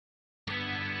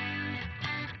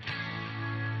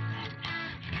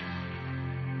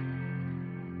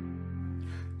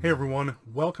Hey everyone,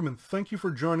 welcome and thank you for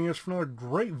joining us for another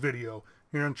great video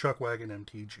here on Chuckwagon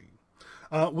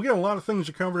MTG. We got a lot of things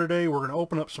to cover today. We're going to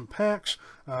open up some packs.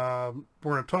 We're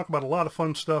going to talk about a lot of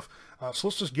fun stuff. So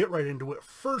let's just get right into it.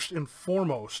 First and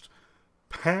foremost,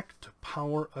 Pack to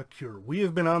Power a Cure. We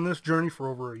have been on this journey for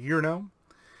over a year now,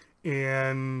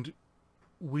 and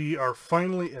we are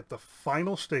finally at the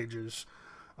final stages.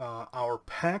 Our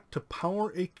Pack to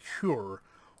Power a Cure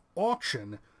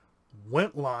auction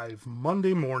went live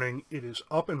Monday morning. It is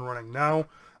up and running now.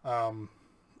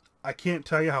 I can't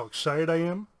tell you how excited I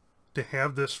am to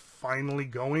have this finally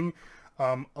going.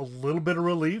 A little bit of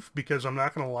relief because I'm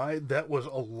not going to lie, that was a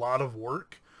lot of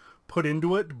work put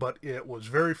into it, but it was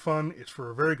very fun. It's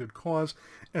for a very good cause.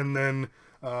 And then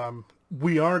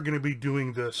we are going to be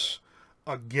doing this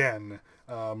again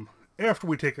after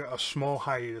we take a small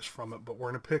hiatus from it, but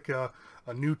we're going to pick a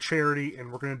new charity and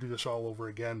we're going to do this all over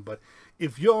again. But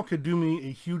if y'all could do me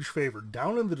a huge favor,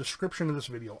 down in the description of this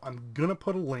video, I'm going to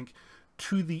put a link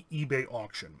to the eBay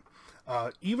auction.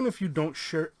 Even if you don't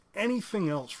share anything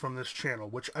else from this channel,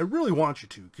 which I really want you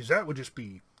to, because that would just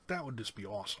be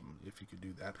awesome if you could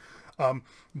do that.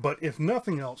 But if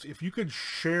nothing else, if you could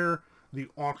share the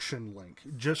auction link,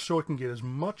 just so it can get as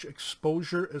much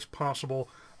exposure as possible.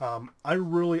 I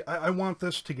want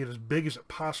this to get as big as it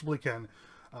possibly can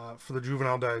for the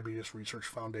Juvenile Diabetes Research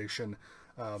Foundation.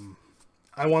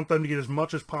 I want them to get as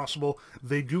much as possible.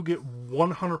 They do get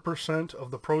 100%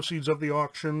 of the proceeds of the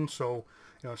auction, so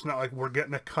it's not like we're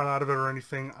getting a cut out of it or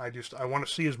anything. I want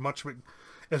to see as much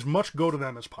go to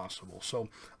them as possible. So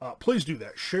please do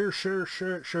that. Share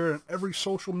in every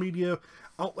social media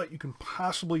outlet you can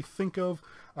possibly think of.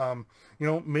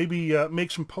 Maybe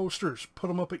make some posters, put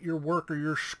them up at your work or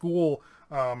your school.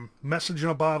 Message in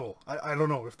a bottle. I don't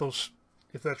know if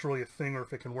that's really a thing or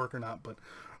if it can work or not, but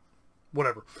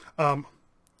whatever.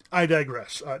 I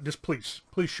digress. Just please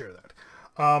share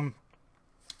that.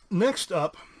 Next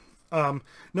up,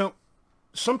 now,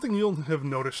 something you'll have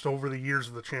noticed over the years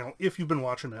of the channel, if you've been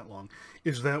watching that long,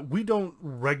 is that we don't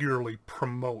regularly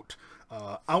promote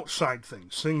outside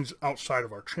things outside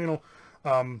of our channel.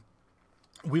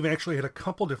 We've actually had a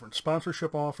couple different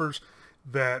sponsorship offers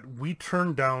that we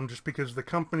turned down just because the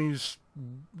companies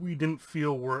we didn't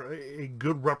feel were a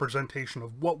good representation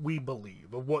of what we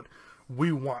believe, of what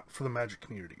we want for the Magic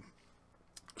community.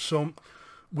 So,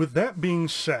 with that being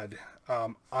said,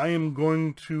 I am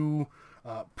going to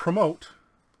promote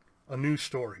a new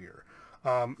store here.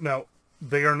 Now,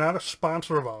 they are not a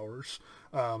sponsor of ours.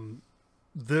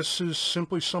 This is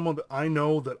simply someone that I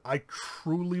know that I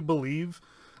truly believe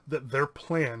that their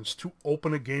plans to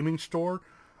open a gaming store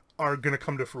are going to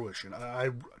come to fruition.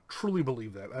 I truly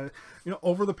believe that.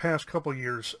 Over the past couple of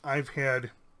years, I've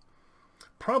had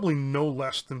probably no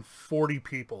less than 40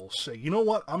 people say, you know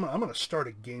what, I'm going to start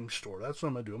a game store. That's what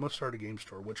I'm going to do. I'm going to start a game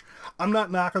store, which I'm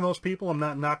not knocking those people. I'm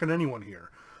not knocking anyone here.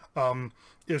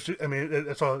 It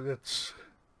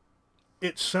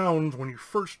sounds, when you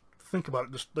first think about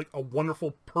it, just like a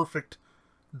wonderful, perfect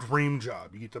dream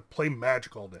job. You get to play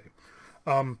Magic all day.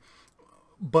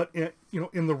 But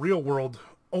in the real world,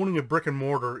 owning a brick and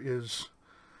mortar is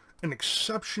an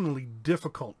exceptionally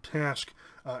difficult task,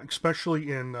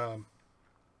 especially in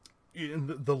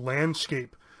the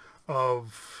landscape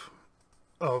of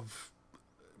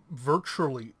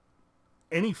virtually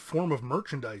any form of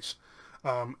merchandise,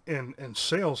 and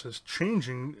sales is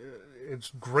changing.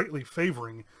 It's greatly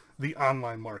favoring the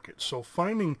online market. So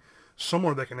finding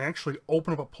somewhere that can actually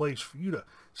open up a place for you to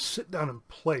sit down and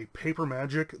play paper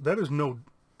Magic, that is no,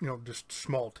 just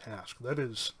small task.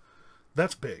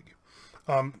 That's big.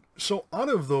 So out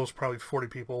of those probably 40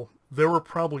 people, there were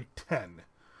probably 10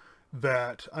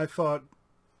 that I thought,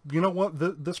 you know what,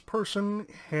 this person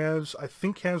I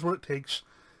think has what it takes.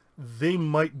 They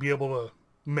might be able to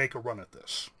make a run at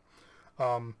this.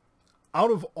 Out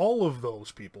of all of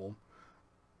those people,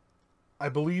 I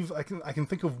believe I can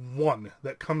think of one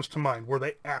that comes to mind where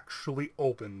they actually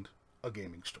opened a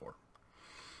gaming store.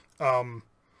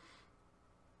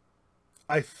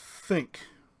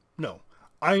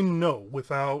 I know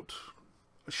without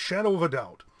a shadow of a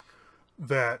doubt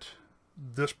that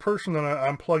this person that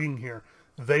I'm plugging here,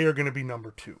 they are going to be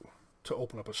number 2 to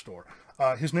open up a store.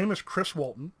 His name is Chris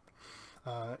Walton.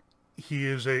 He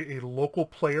is a local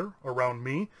player around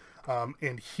me,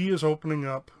 and he is opening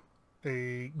up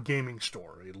a gaming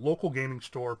store, a local gaming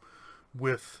store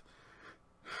with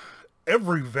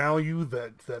every value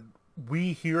that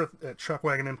we here at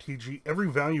Chuckwagon MTG, every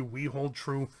value we hold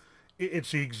true.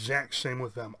 It's the exact same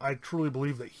with them. I truly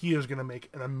believe that he is going to make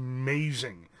an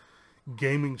amazing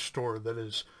gaming store that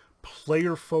is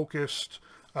player focused.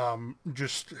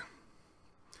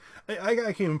 I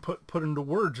can't even put into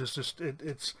words. It's just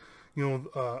it's you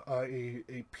know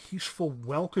a peaceful,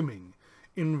 welcoming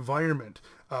environment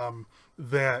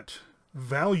that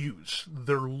values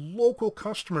their local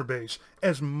customer base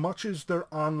as much as their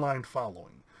online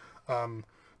following.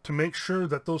 To make sure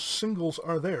that those singles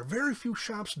are there. Very few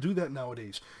shops do that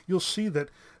nowadays. You'll see that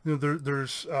you know,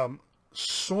 there's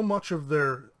so much of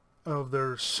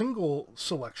their single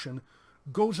selection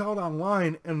goes out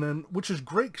online, and then, which is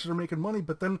great because they're making money,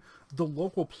 but then the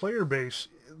local player base,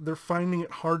 they're finding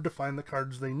it hard to find the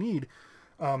cards they need.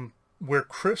 Where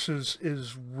Chris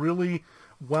is really,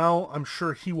 while I'm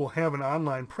sure he will have an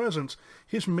online presence,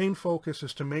 his main focus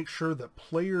is to make sure that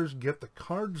players get the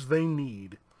cards they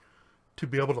need to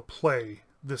be able to play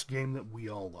this game that we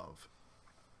all love.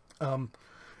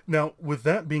 Now, with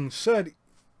that being said,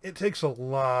 it takes a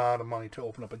lot of money to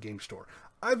open up a game store.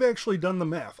 I've actually done the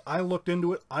math. I looked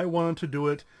into it. I wanted to do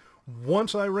it.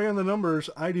 Once I ran the numbers,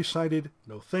 I decided,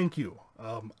 no thank you.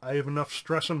 I have enough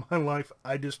stress in my life.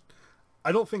 I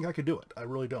don't think I could do it. I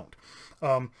really don't.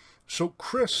 So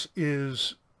Chris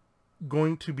is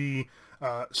going to be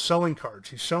selling cards.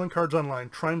 He's selling cards online,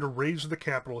 trying to raise the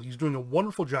capital. He's doing a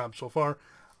wonderful job so far.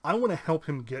 I want to help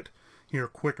him get here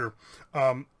quicker.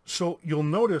 So you'll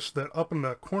notice that up in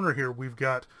the corner here, we've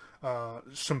got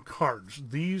some cards.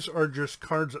 These are just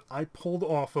cards that I pulled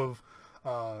off of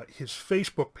his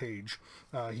Facebook page.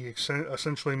 He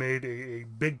essentially made a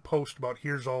big post about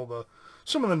here's all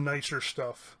some of the nicer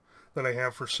stuff that I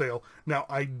have for sale. Now,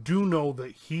 I do know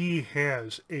that he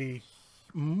has a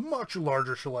much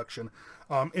larger selection.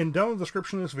 And down in the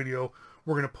description of this video,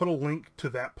 we're going to put a link to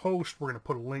that post. We're going to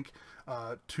put a link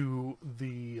to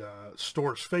the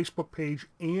store's Facebook page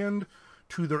and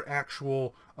to their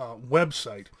actual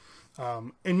website.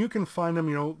 And you can find them,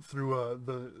 you know, through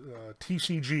the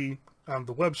TCG on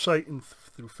the website and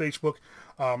through Facebook.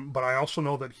 But I also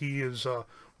know that he is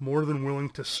more than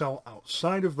willing to sell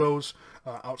outside of those,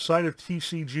 outside of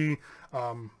TCG.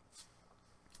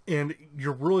 And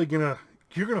you're really gonna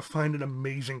find an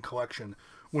amazing collection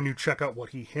when you check out what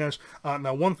he has.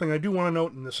 Now, one thing I do want to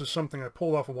note, and this is something I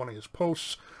pulled off of one of his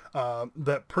posts,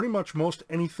 that pretty much most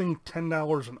anything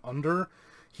 $10 and under,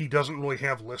 he doesn't really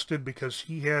have listed because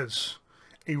he has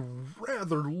a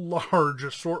rather large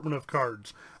assortment of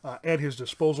cards at his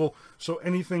disposal. So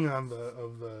anything of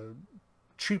the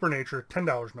cheaper nature,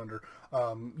 $10 and under,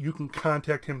 you can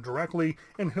contact him directly,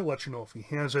 and he'll let you know if he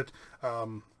has it.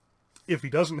 If he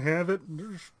doesn't have it,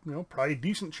 there's probably a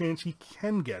decent chance he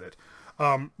can get it.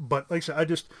 But like I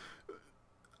said,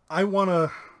 I want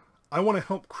to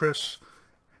help Chris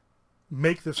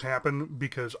make this happen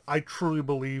because I truly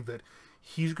believe that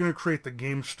he's going to create the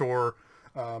game store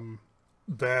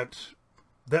that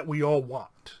we all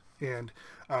want. And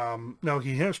now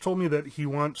he has told me that he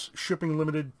wants shipping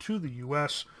limited to the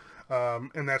U.S.,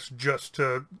 and that's just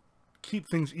to keep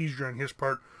things easier on his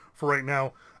part for right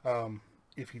now.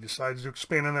 If he decides to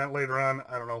expand on that later on,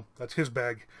 I don't know. That's his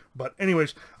bag. But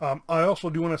anyways, I also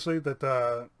do want to say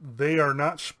that they are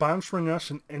not sponsoring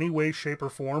us in any way, shape, or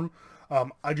form.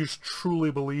 I just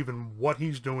truly believe in what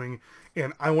he's doing,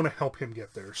 and I want to help him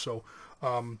get there. So,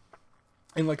 and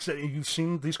like I said, you've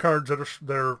seen these cards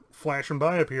that are flashing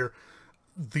by up here.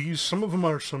 Some of them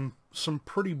are some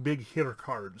pretty big hitter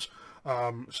cards.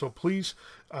 So please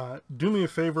do me a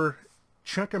favor.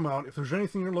 Check him out if there's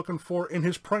anything you're looking for, and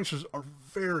his prices are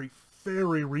very,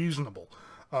 very reasonable.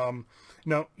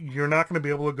 Now, you're not going to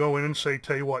be able to go in and say,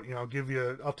 tell you what,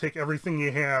 I'll take everything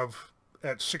you have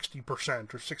at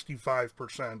 60% or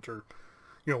 65% or,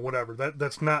 whatever.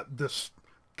 That's not this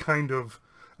kind of,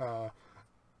 I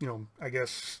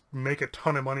guess, make a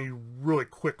ton of money really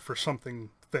quick for something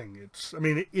thing.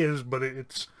 It is, but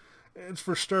it's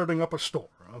for starting up a store.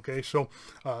 Okay. So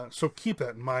keep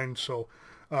that in mind. So,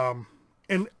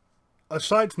 and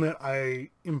aside from that, I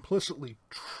implicitly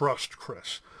trust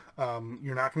Chris.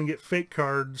 You're not going to get fake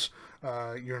cards.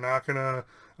 You're not going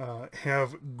to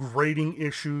have grading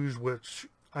issues, which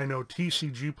I know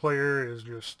TCG player is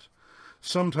just,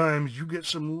 sometimes you get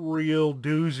some real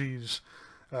doozies.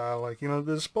 Like,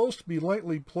 this is supposed to be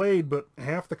lightly played, but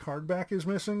half the card back is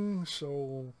missing.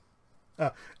 So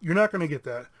you're not going to get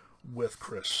that with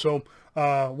Chris. So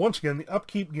once again, the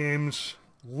Upkeep games,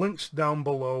 links down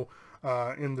below.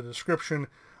 In the description.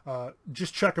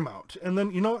 Just check them out. And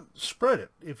then, spread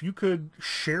it. If you could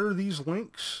share these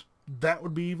links, that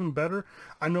would be even better.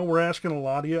 I know we're asking a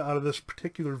lot of you out of this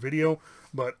particular video,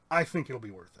 but I think it'll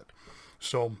be worth it.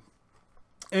 So,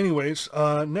 anyways,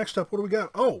 next up, what do we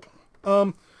got? So,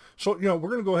 we're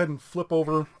going to go ahead and flip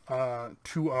over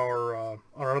to our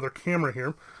other camera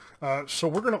here. So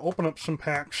we're going to open up some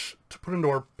packs to put into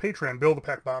our Patreon Build a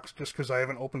Pack box, just because I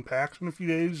haven't opened packs in a few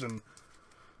days, and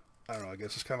I don't know, I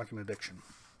guess it's kind of like an addiction.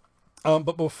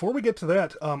 But before we get to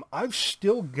that, I've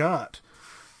still got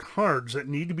cards that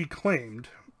need to be claimed.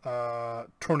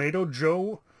 Tornado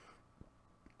Joe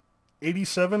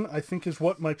 87, I think is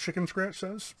what my chicken scratch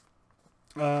says.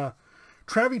 Travy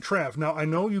Trav. Now, I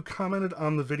know you commented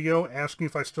on the video asking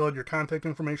if I still had your contact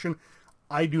information.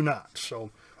 I do not. So,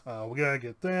 we gotta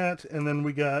get that. And then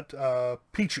we got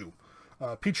Pichu.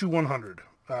 Pichu 100.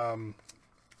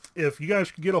 If you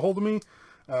guys could get a hold of me,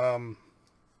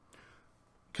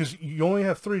 because you only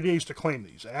have 3 days to claim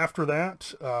these. After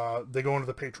that, they go into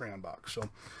the Patreon box. So,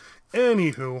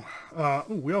 anywho,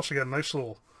 we also got a nice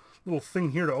little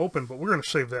thing here to open, but we're going to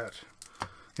save that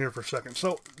here for a second.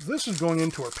 So, this is going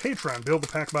into our Patreon Build the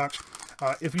Pack box.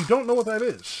 If you don't know what that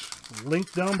is,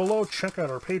 link down below. Check out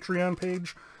our Patreon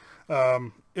page.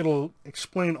 It'll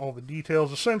explain all the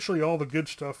details. Essentially, all the good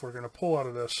stuff we're going to pull out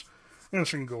of this, and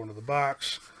so you can go into the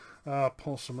box.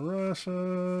 Pulsa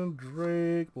Marasa,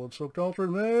 Drake, Blood-Soaked Altar,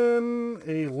 and then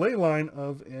a ley line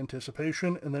of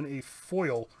Anticipation, and then a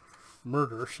foil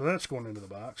Murder. So that's going into the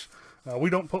box. We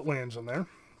don't put lands in there.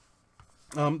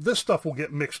 This stuff will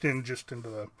get mixed in just into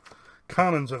the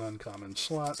commons and uncommon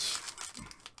slots.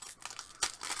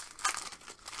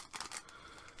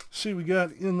 See, we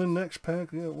got in the next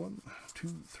pack, we got 1, 2,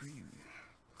 3,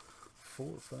 4,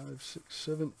 5, 6,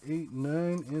 7, 8,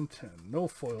 9, and 10. No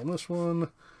foil in this one.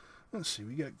 Let's see,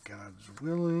 we got God's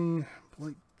Willing,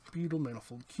 Blight Beetle,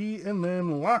 Manifold Key, and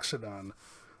then Loxodon,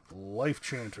 Life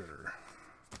Chanter.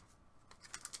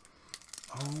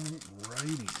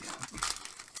 Alrighty.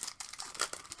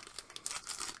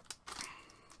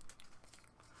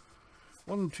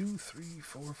 1, 2, 3,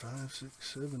 4, 5,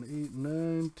 6, 7, 8,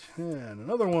 9, 10.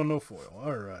 Another one, no foil.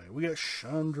 Alright, we got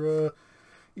Chandra,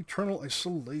 Eternal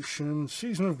Isolation,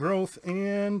 Season of Growth,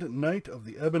 and Knight of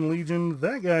the Ebon Legion.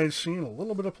 That guy's seeing a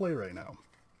little bit of play right now.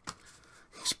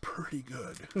 He's pretty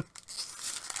good.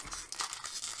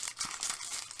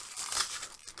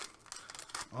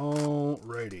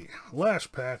 Alrighty.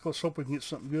 Last pack. Let's hope we can get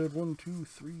something good. 1, 2,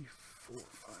 3, 4,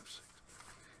 5, 6,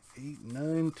 8,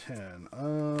 9, 10.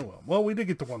 Well, we did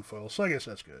get the one foil, so I guess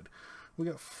that's good. We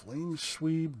got Flame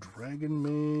Sweep, Dragon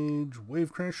Mage,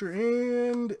 Wave Crasher,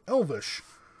 and Elvish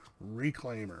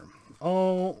Reclaimer.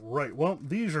 Alright, well,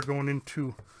 these are going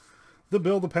into the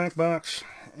Build a Pack box,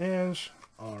 as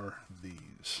are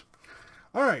these.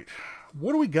 Alright,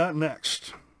 what do we got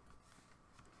next?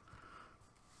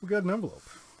 We got an envelope.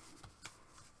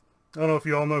 I don't know if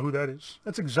you all know who that is.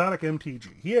 That's Exotic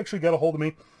MTG. He actually got a hold of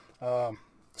me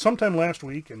sometime last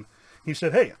week, and he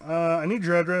said, hey, I need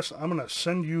your address. I'm going to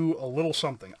send you a little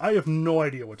something. I have no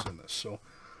idea what's in this, so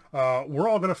we're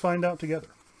all going to find out together.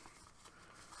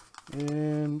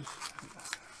 And,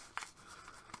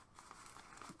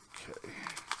 okay.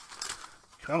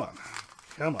 Come on.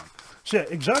 Come on. So yeah,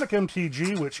 Exotic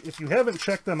MTG, which if you haven't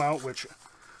checked them out, which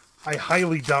I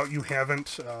highly doubt you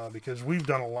haven't, because we've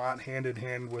done a lot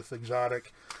hand-in-hand with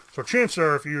Exotic. So chances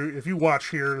are, if you watch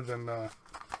here, then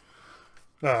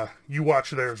you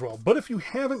watch there as well. But if you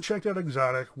haven't checked out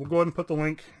Exotic, we'll go ahead and put the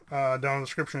link down in the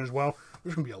description as well.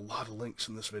 There's going to be a lot of links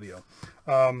in this video.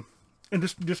 And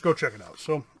just go check it out.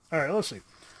 So, alright, let's see.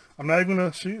 I'm not even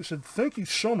going to see. It said, thank you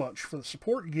so much for the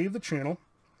support you gave the channel,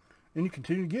 and you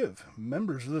continue to give.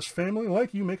 Members of this family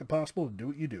like you make it possible to do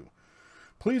what you do.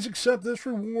 Please accept this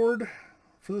reward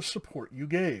for the support you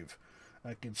gave.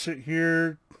 I could sit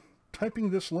here typing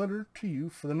this letter to you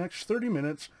for the next 30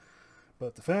 minutes,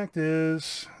 but the fact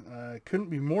is, I couldn't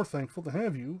be more thankful to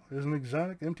have you as an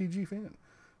Exotic MTG fan.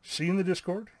 See you in the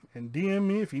Discord, and DM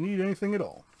me if you need anything at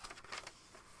all.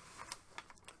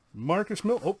 Marcus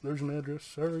Mill. Oh, there's an address.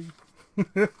 Sorry.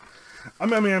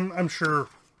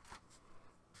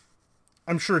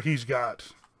 I'm sure he's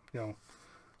got,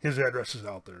 his address is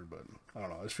out there, but I don't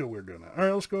know. I just feel weird doing that. All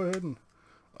right, let's go ahead and...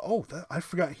 Oh, I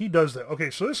forgot. He does that. Okay,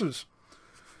 so this is...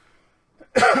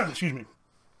 Excuse me.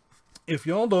 If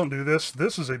y'all don't do this,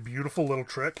 this is a beautiful little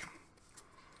trick.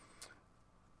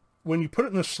 When you put it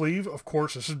in the sleeve, of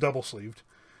course, this is double-sleeved,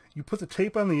 you put the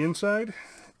tape on the inside,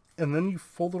 and then you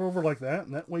fold it over like that,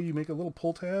 and that way you make a little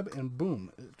pull tab, and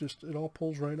boom, it all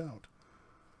pulls right out.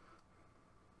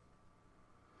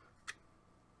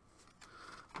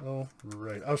 Oh,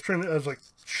 right. I was like,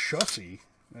 Chussy.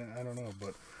 I don't know,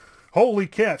 but... Holy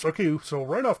cats. Okay, so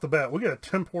right off the bat, we got a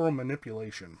Temporal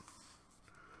Manipulation.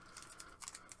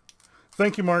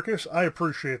 Thank you, Marcus. I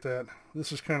appreciate that.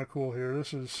 This is kind of cool here.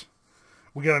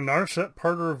 We got a Narset,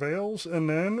 Parter of Veils, and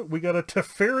then we got a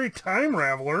Teferi Time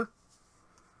Raveler.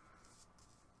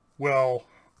 Well,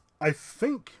 I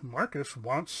think Marcus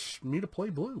wants me to play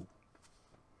blue.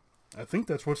 I think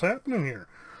that's what's happening here.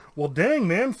 Well, dang,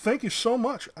 man, thank you so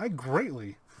much. I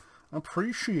greatly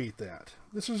appreciate that.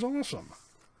 This is awesome.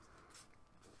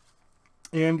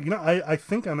 And, you know, I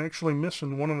think I'm actually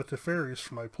missing one of the Teferis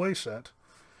for my playset.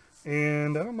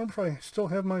 And I don't remember if I still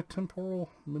have my temporal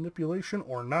manipulation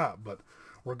or not. But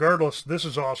regardless, this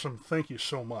is awesome. Thank you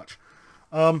so much.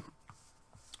 Well,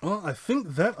 I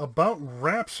think that about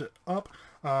wraps it up.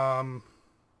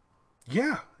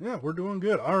 Yeah, we're doing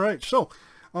good. All right, so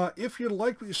if you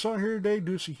liked what you saw here today,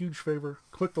 do us a huge favor.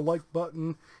 Click the like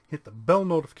button, hit the bell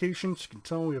notifications. So you can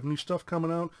tell when we have new stuff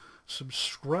coming out.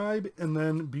 Subscribe, and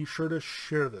then be sure to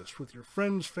share this with your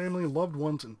friends, family, loved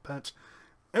ones, and pets.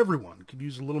 Everyone could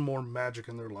use a little more magic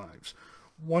in their lives.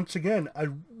 Once again, I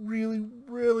really,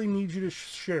 really need you to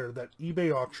share that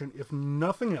eBay auction. If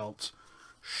nothing else,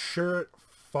 share it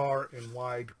far and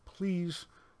wide, please,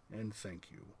 and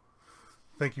thank you.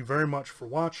 Thank you very much for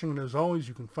watching, and as always,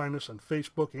 you can find us on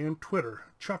Facebook and Twitter,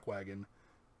 Chuckwagon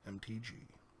MTG.